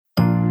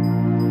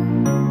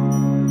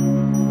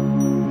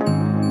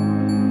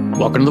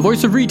Welcome to the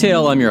Voice of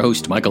Retail. I'm your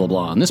host, Michael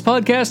LeBlanc. This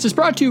podcast is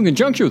brought to you in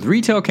conjunction with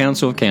Retail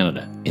Council of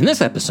Canada. In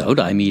this episode,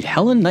 I meet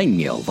Helen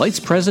Nightingale,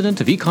 Vice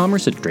President of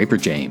eCommerce at Draper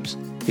James.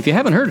 If you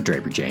haven't heard of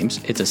Draper James,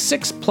 it's a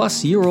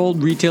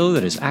 6-plus-year-old retailer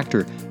that is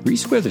actor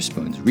Reese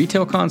Witherspoon's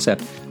retail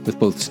concept with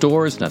both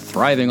stores and a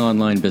thriving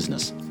online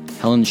business.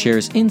 Helen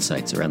shares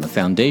insights around the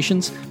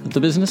foundations of the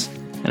business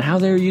and how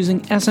they're using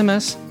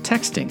SMS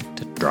texting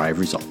to drive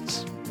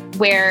results.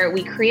 Where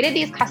we created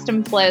these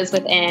custom flows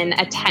within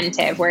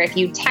Attentive, where if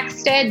you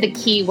texted the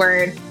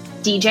keyword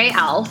DJ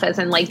Elf, as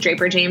in like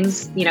Draper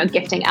James,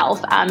 gifting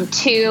elf,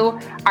 to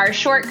our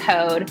short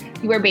code,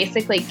 you were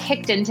basically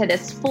kicked into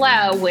this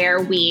flow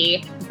where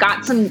we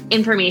got some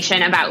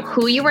information about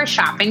who you were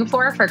shopping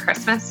for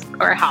Christmas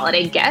or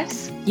holiday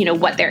gifts,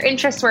 what their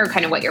interests were,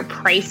 kind of what your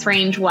price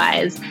range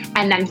was.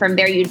 And then from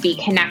there, you'd be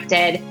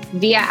connected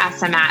via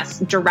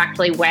SMS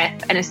directly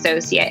with an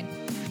associate.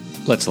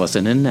 Let's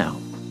listen in now.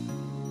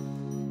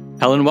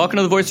 Helen, welcome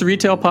to the Voice of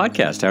Retail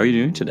podcast. How are you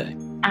doing today?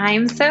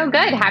 I'm so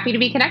good. Happy to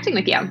be connecting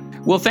with you.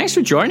 Well, thanks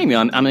for joining me.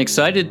 I'm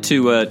excited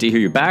to hear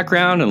your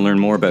background and learn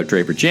more about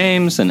Draper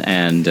James,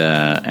 and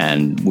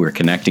we're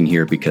connecting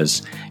here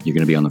because you're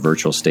going to be on the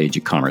virtual stage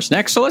at eCommerce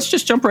Next. So let's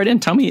just jump right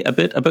in. Tell me a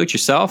bit about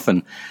yourself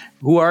and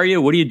who are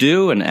you, what do you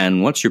do,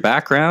 and what's your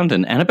background,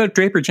 and about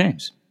Draper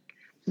James.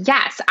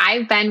 Yes,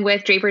 I've been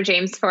with Draper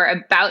James for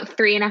about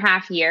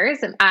 3.5 years.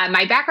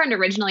 My background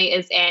originally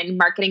is in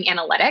marketing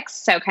analytics,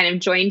 so kind of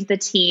joined the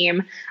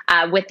team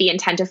with the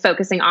intent of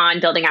focusing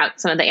on building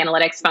out some of the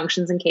analytics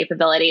functions and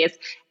capabilities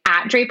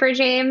at Draper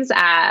James.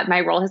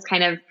 My role has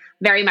kind of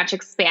very much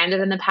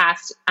expanded in the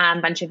past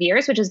bunch of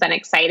years, which has been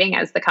exciting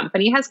as the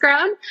company has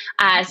grown.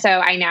 So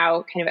I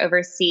now kind of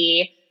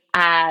oversee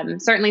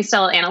certainly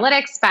still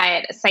analytics,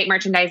 but site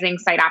merchandising,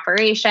 site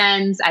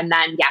operations, and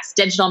then, yes,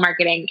 digital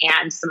marketing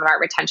and some of our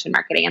retention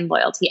marketing and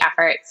loyalty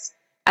efforts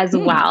as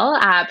well.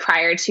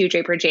 Prior to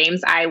Draper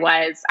James, I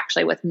was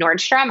actually with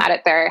Nordstrom out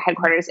at their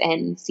headquarters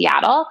in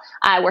Seattle,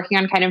 working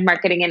on kind of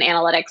marketing and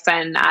analytics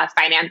and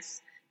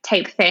finance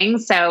type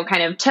things. So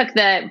kind of took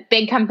the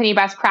big company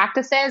best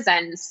practices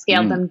and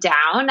scaled them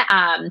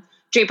down.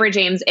 Draper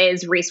James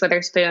is Reese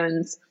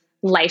Witherspoon's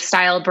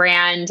lifestyle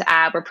brand.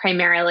 We're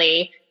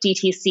primarily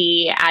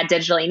DTC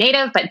digitally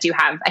native, but do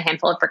have a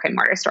handful of brick and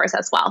mortar stores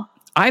as well.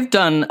 I've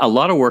done a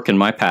lot of work in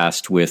my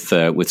past with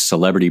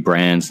celebrity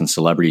brands and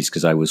celebrities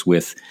because I was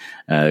with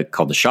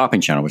called the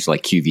Shopping Channel, which is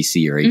like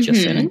QVC or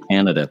HSN in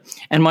Canada.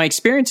 And my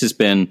experience has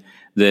been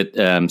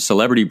that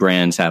celebrity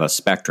brands have a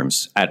spectrum.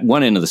 At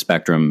one end of the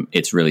spectrum,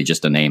 it's really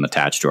just a name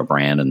attached to a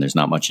brand and there's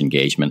not much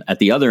engagement. At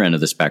the other end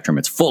of the spectrum,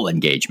 it's full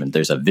engagement.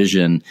 There's a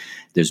vision,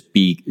 there's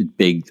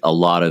a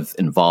lot of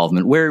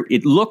involvement, where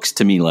it looks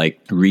to me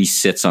like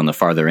Reese sits on the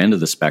farther end of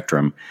the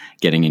spectrum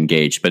getting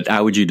engaged. But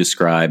how would you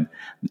describe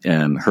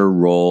her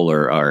role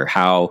or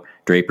how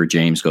Draper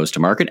James goes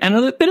to market? And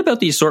a bit about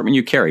the assortment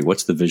you carry.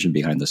 What's the vision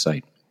behind the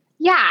site?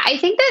 Yeah, I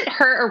think that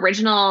her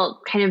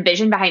original kind of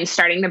vision behind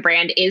starting the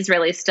brand is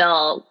really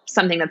still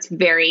something that's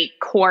very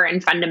core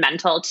and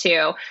fundamental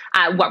to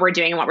what we're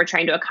doing and what we're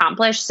trying to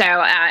accomplish.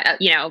 So,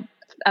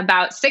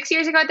 about 6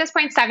 years ago at this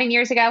point, 7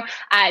 years ago,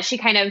 she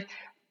kind of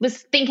was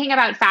thinking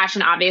about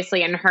fashion,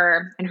 obviously, in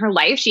her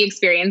life. She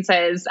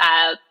experiences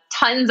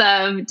tons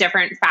of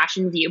different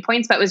fashion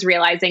viewpoints, but was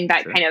realizing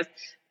that kind of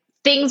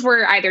things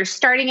were either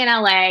starting in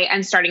LA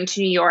and starting to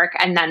New York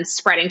and then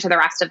spreading to the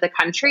rest of the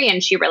country.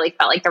 And she really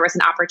felt like there was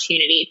an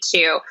opportunity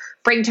to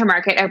bring to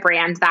market a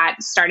brand that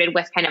started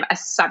with kind of a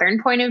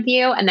Southern point of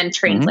view and then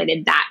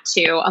translated that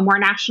to a more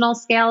national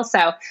scale.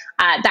 So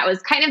that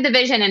was kind of the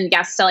vision, and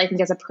yes, still I think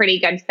is a pretty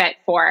good fit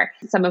for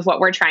some of what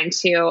we're trying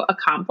to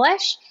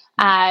accomplish.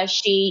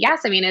 She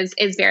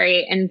is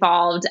very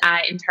involved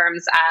in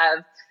terms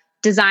of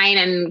design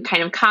and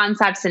kind of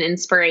concepts and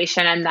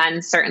inspiration. And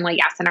then certainly,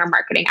 yes, in our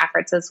marketing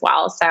efforts as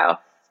well. So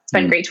it's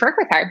been great to work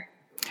with her.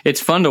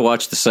 It's fun to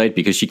watch the site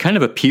because she kind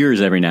of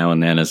appears every now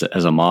and then as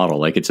a model.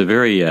 Like it's a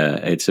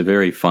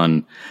very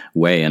fun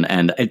way,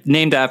 and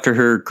named after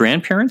her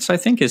grandparents, I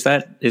think. Is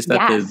that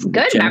yes,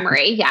 good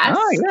memory. Yes.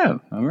 Oh yeah.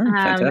 All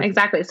right.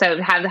 Exactly.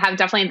 So have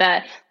definitely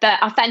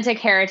the authentic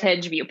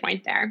heritage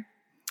viewpoint there.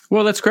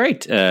 Well, that's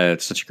great.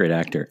 It's such a great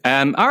actor.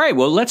 All right.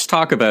 Well, let's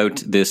talk about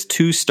this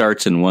 2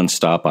 starts and 1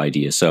 stop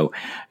idea. So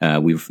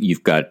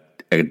you've got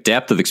a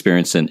depth of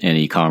experience in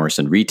e-commerce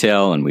and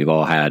retail, and we've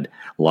all had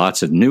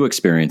lots of new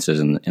experiences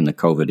in the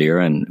COVID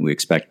era, and we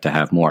expect to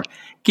have more.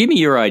 Give me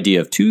your idea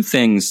of 2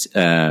 things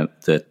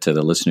that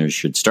the listeners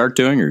should start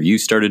doing or you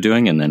started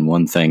doing, and then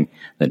 1 thing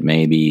that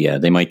maybe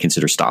they might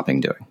consider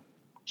stopping doing.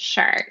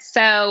 Sure.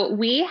 So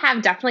we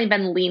have definitely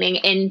been leaning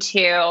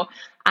into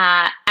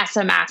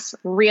SMS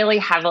really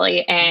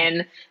heavily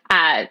in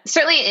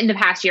certainly in the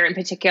past year in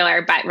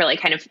particular, but really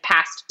kind of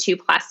past 2+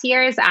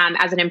 years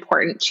as an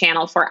important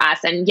channel for us.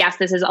 And yes,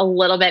 this is a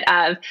little bit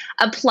of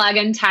a plug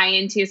and tie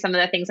into some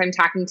of the things I'm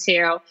talking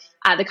to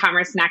the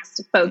Commerce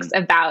Next folks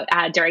about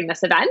during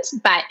this event.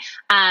 But,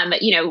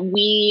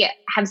 we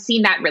have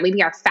seen that really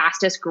be our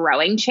fastest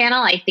growing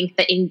channel. I think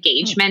the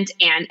engagement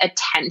and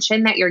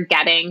attention that you're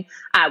getting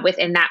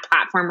within that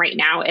platform right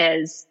now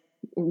is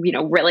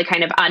really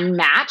kind of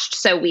unmatched.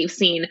 So we've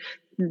seen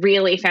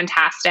really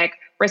fantastic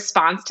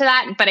response to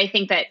that. But I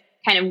think that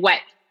kind of what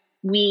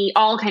we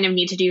all kind of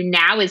need to do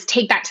now is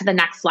take that to the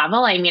next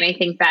level. I mean, I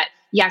think that,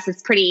 yes,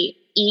 it's pretty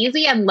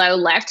easy and low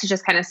lift to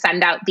just kind of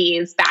send out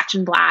these batch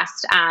and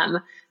blast,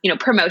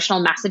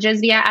 promotional messages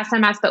via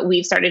SMS, but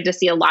we've started to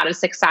see a lot of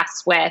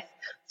success with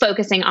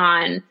focusing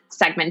on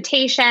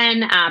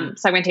segmentation.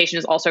 Segmentation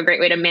is also a great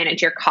way to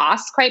manage your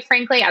costs, quite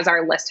frankly, as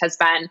our list has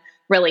been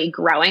really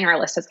growing. Our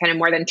list has kind of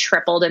more than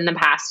tripled in the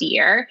past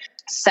year.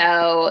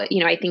 So,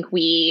 I think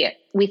we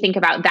think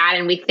about that,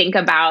 and we think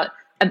about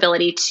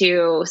ability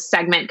to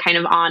segment kind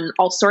of on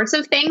all sorts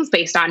of things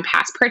based on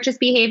past purchase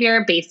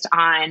behavior, based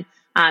on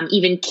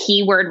even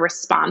keyword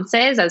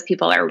responses as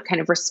people are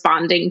kind of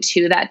responding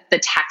to the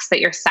text that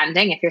you're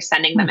sending, if you're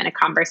sending them in a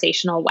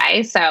conversational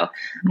way. So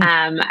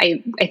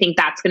I think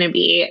that's going to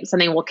be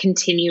something we'll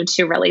continue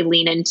to really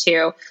lean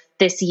into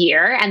this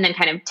year. And then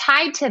kind of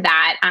tied to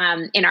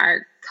that, in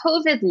our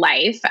COVID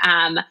life,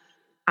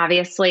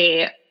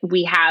 obviously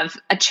we have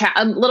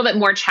a little bit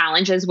more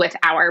challenges with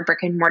our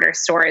brick and mortar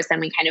stores than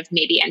we kind of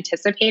maybe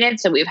anticipated.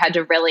 So we've had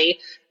to really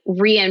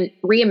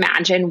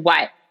reimagine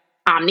what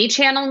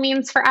omni-channel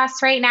means for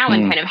us right now,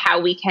 and kind of how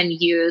we can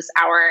use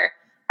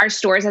our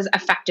stores as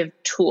effective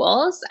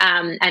tools.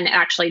 And it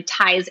actually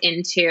ties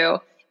into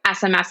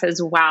SMS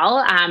as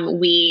well.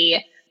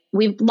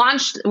 We've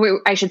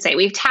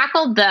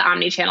tackled the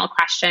omni-channel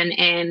question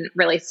in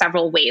really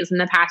several ways in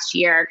the past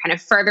year, kind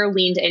of further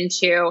leaned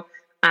into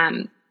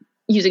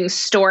using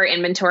store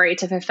inventory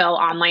to fulfill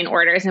online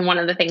orders. And one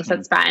of the things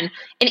that's been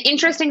an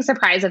interesting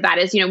surprise of that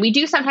is, we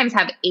do sometimes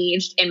have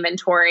aged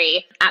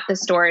inventory at the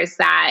stores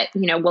that,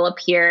 will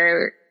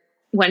appear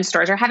when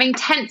stores are having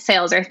tent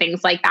sales or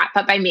things like that.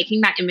 But by making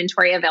that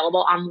inventory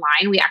available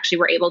online, we actually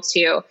were able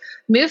to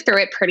move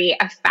through it pretty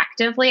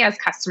effectively as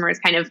customers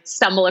kind of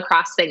stumble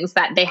across things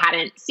that they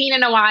hadn't seen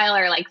in a while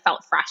or like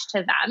felt fresh to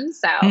them.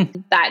 So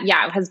that,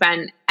 has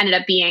ended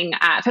up being,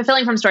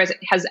 fulfilling from stores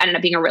has ended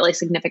up being a really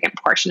significant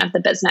portion of the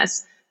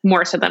business,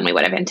 more so than we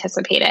would have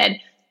anticipated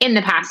in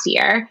the past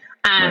year.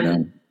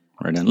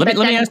 Right on. Let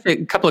me ask you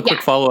a couple of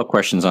quick follow-up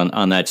questions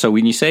on that. So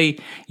when you say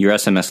your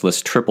SMS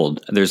list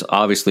tripled, there's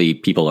obviously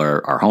people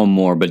are home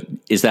more, but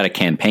is that a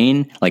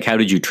campaign? Like, how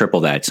did you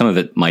triple that? Some of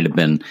it might have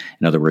been,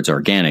 in other words,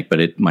 organic,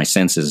 but my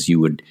sense is you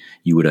would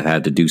have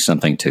had to do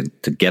something to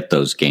get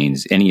those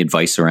gains. Any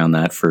advice around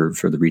that for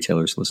the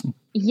retailers listening?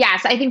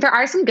 Yes, I think there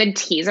are some good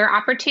teaser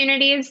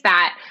opportunities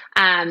that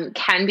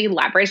can be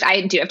leveraged.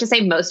 I do have to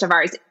say most of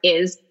ours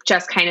is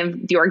just kind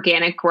of the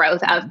organic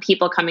growth of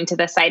people coming to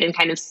the site and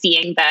kind of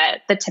seeing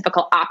the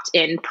typical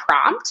opt-in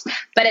prompt.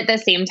 But at the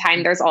same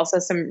time, there's also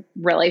some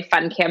really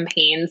fun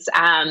campaigns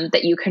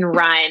that you can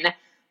run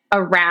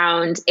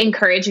around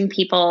encouraging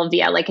people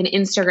via like an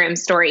Instagram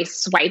story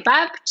swipe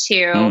up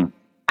to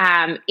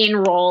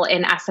enroll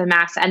in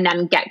SMS and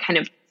then get kind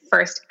of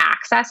first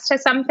access to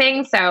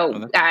something.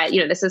 So,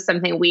 this is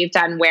something we've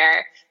done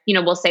where,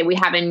 we'll say we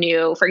have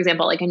for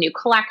example, like a new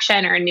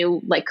collection or a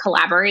new like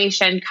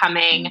collaboration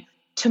coming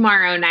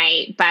tomorrow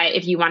night. But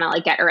if you want to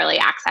like get early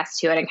access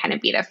to it and kind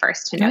of be the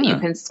first to know, you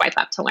can swipe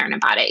up to learn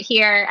about it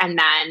here. And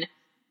then,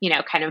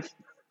 kind of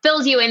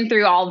fills you in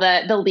through all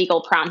the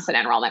legal prompts and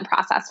enrollment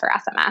process for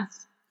SMS.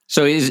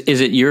 So is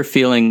it your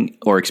feeling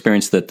or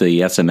experience that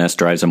the SMS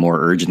drives a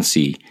more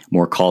urgency,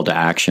 more call to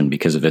action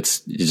because of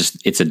it's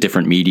a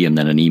different medium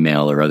than an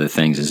email or other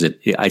things?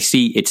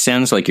 It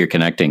sounds like you're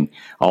connecting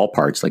all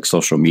parts like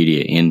social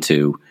media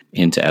into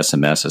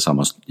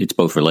SMS. It's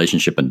both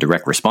relationship and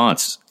direct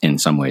response in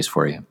some ways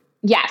for you.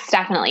 Yes,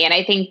 definitely. And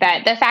I think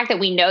that the fact that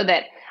we know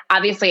that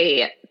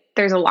obviously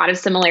there's a lot of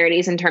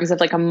similarities in terms of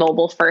like a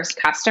mobile first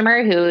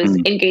customer who's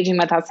engaging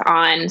with us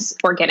on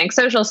organic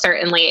social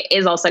certainly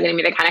is also going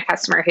to be the kind of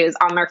customer who's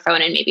on their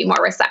phone and maybe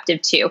more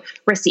receptive to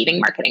receiving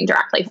marketing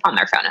directly on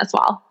their phone as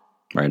well.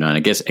 Right on.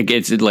 I guess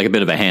it's like a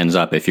bit of a hands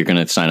up. If you're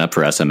going to sign up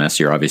for SMS,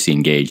 you're obviously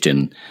engaged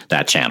in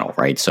that channel,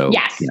 right? So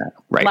yes,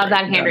 love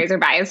that hand raiser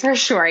bias for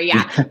sure.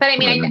 Yeah. But I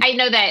mean, I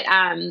know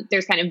that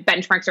there's kind of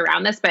benchmarks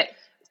around this, but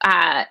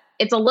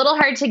it's a little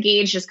hard to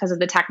gauge just because of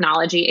the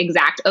technology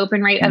exact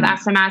open rate of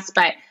SMS.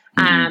 But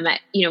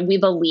we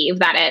believe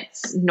that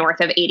it's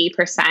north of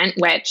 80%,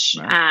 which,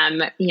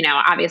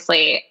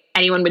 obviously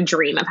anyone would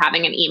dream of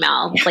having an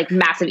email, like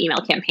massive email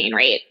campaign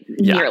rate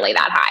nearly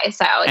that high.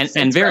 So it's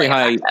very really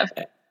high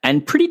effective.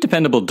 And pretty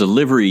dependable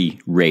delivery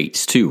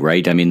rates too,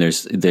 right? I mean,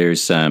 there's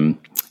an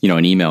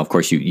email, of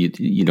course,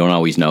 you don't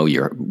always know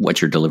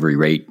what your delivery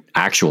rate,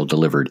 actual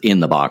delivered in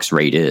the box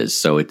rate is.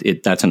 So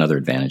that's another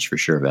advantage for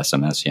sure of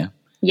SMS. Yeah.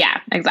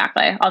 Yeah,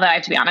 exactly. Although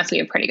to be honest, we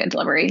have pretty good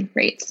delivery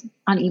rates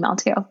on email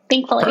too,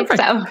 thankfully. Perfect.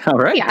 So, all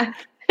right. Yeah.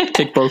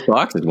 Tick both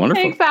boxes.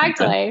 Wonderful.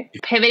 Exactly. Okay.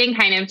 Pivoting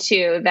kind of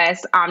to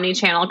this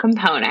omni-channel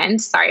component.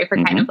 Sorry for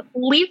kind of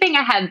leaping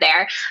ahead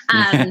there.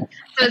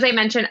 So as I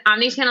mentioned,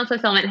 omni-channel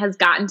fulfillment has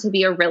gotten to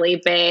be a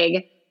really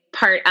big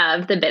part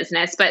of the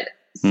business. But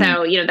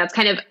so, that's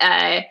kind of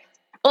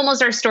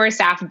almost our store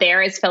staff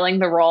there is filling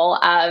the role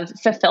of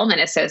fulfillment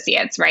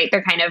associates, right?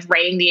 They're kind of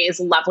writing these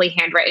lovely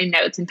handwritten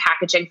notes and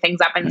packaging things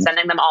up and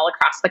sending them all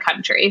across the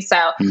country. So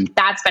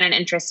that's been an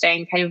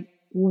interesting kind of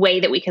way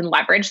that we can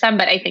leverage them.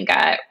 But I think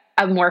a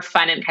more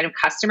fun and kind of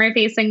customer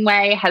facing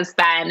way has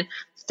been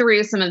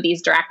through some of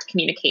these direct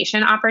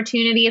communication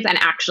opportunities and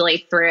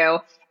actually through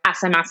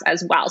SMS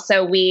as well.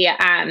 So we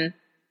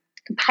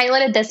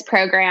piloted this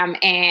program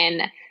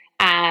in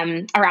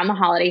around the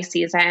holiday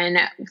season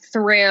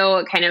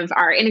through kind of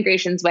our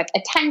integrations with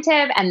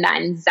Attentive and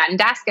then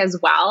Zendesk as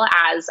well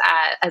as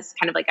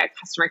kind of like a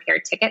customer care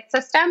ticket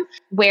system,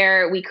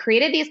 where we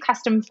created these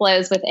custom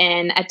flows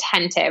within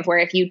Attentive, where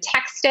if you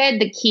texted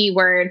the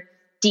keyword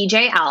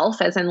DJ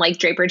Elf, as in like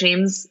Draper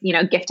James,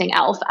 gifting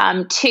elf,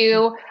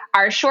 to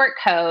our short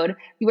code,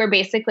 we were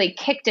basically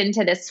kicked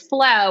into this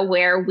flow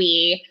where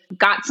we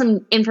got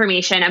some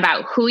information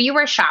about who you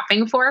were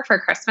shopping for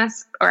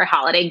Christmas or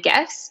holiday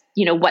gifts,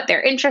 what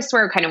their interests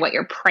were, kind of what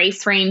your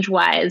price range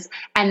was.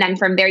 And then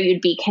from there,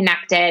 you'd be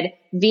connected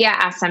via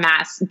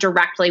SMS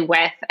directly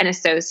with an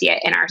associate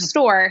in our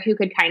store who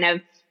could kind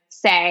of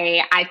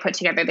say, I put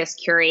together this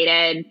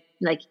curated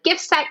like gift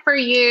set for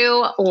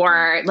you,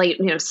 or like,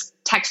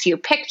 text you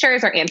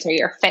pictures or answer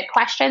your fit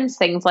questions,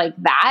 things like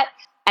that.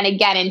 And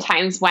again, in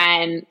times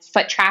when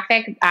foot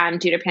traffic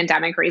due to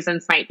pandemic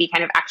reasons might be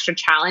kind of extra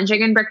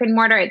challenging in brick and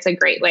mortar, it's a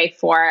great way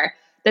for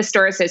the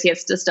store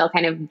associates to still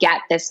kind of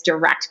get this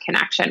direct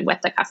connection with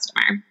the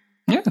customer.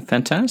 Yeah,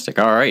 fantastic.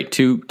 All right.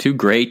 Two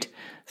great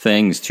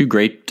things, two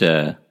great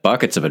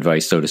buckets of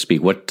advice, so to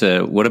speak. What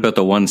about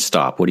the one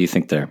stop? What do you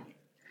think there?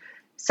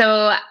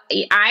 So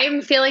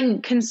I'm feeling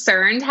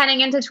concerned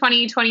heading into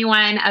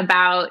 2021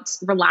 about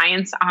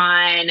reliance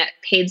on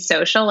paid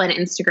social and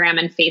Instagram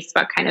and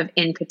Facebook kind of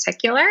in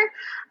particular.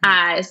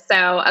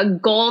 So a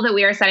goal that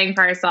we are setting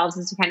for ourselves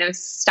is to kind of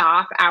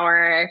stop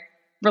our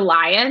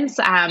reliance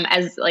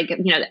as like,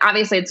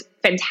 obviously it's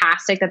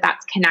fantastic that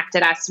that's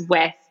connected us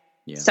with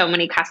so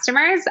many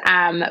customers.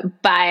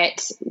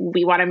 But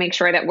we want to make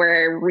sure that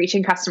we're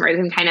reaching customers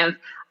in kind of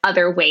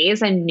other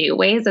ways and new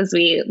ways as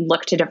we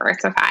look to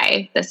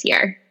diversify this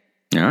year.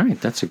 All right.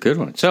 That's a good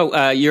one.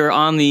 So you're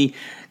on the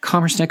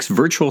Commerce Next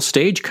virtual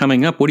stage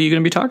coming up. What are you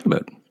going to be talking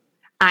about?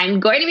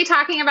 I'm going to be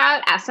talking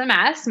about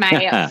SMS,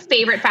 my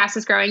favorite,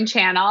 fastest growing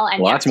channel.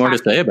 And lots more to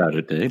say about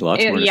it, Dave.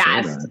 Lots more to say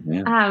about it.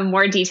 Yeah.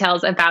 More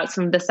details about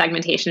some of the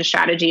segmentation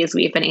strategies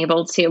we've been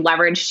able to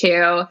leverage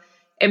to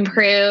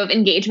improve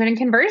engagement and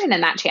conversion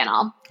in that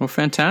channel. Well,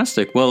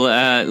 fantastic. Well,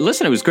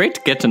 listen, it was great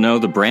to get to know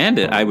the brand.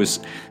 I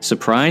was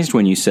surprised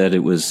when you said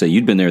it was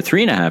you'd been there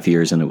 3.5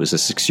 years and it was a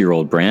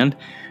 6-year-old brand.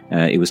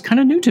 It was kind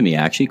of new to me,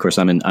 actually. Of course,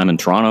 I'm in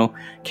Toronto,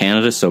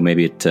 Canada, so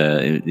maybe it's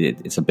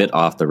a bit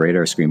off the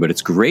radar screen. But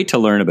it's great to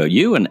learn about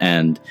you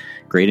and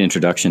great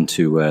introduction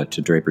to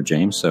Draper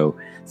James. So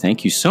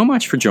thank you so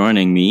much for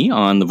joining me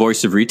on The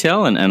Voice of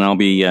Retail, and I'll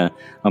be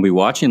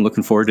watching.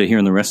 Looking forward to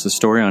hearing the rest of the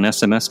story on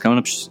SMS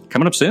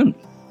coming up soon.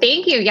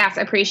 Thank you. Yes,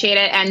 appreciate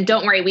it. And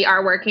don't worry, we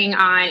are working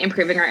on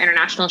improving our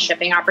international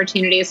shipping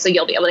opportunities, so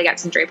you'll be able to get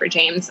some Draper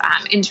James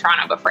in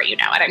Toronto before you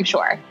know it, I'm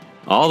sure.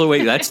 All the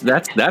way,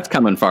 that's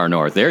coming far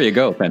north. There you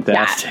go.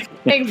 Fantastic.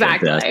 Yeah,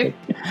 exactly.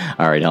 Fantastic.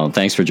 All right, Helen,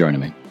 thanks for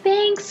joining me.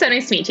 Thanks. So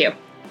nice to meet you.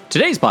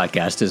 Today's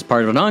podcast is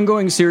part of an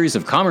ongoing series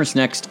of Commerce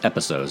Next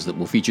episodes that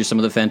will feature some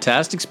of the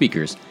fantastic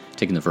speakers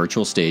taking the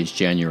virtual stage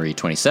January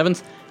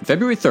 27th and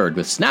February 3rd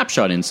with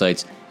snapshot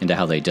insights into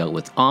how they dealt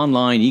with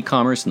online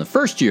e-commerce in the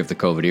first year of the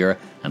COVID era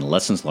and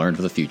lessons learned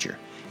for the future.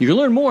 You can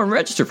learn more and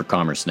register for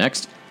Commerce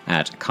Next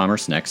at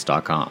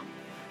commercenext.com.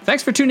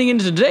 Thanks for tuning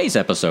into today's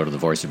episode of The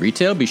Voice of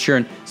Retail. Be sure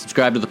and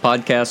subscribe to the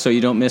podcast so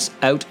you don't miss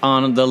out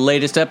on the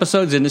latest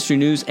episodes, industry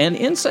news, and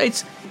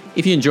insights.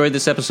 If you enjoyed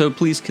this episode,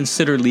 please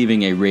consider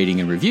leaving a rating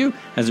and review,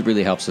 as it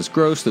really helps us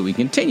grow so that we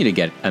continue to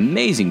get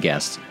amazing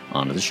guests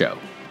onto the show.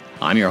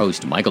 I'm your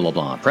host, Michael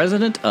LeBlanc,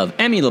 president of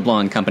Emmy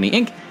LeBlanc Company,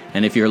 Inc.,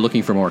 and if you're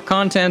looking for more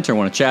content or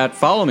want to chat,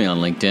 follow me on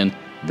LinkedIn.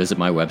 Visit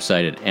my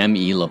website at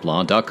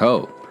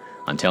meleblanc.co.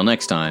 Until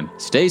next time,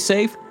 stay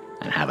safe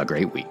and have a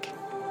great week.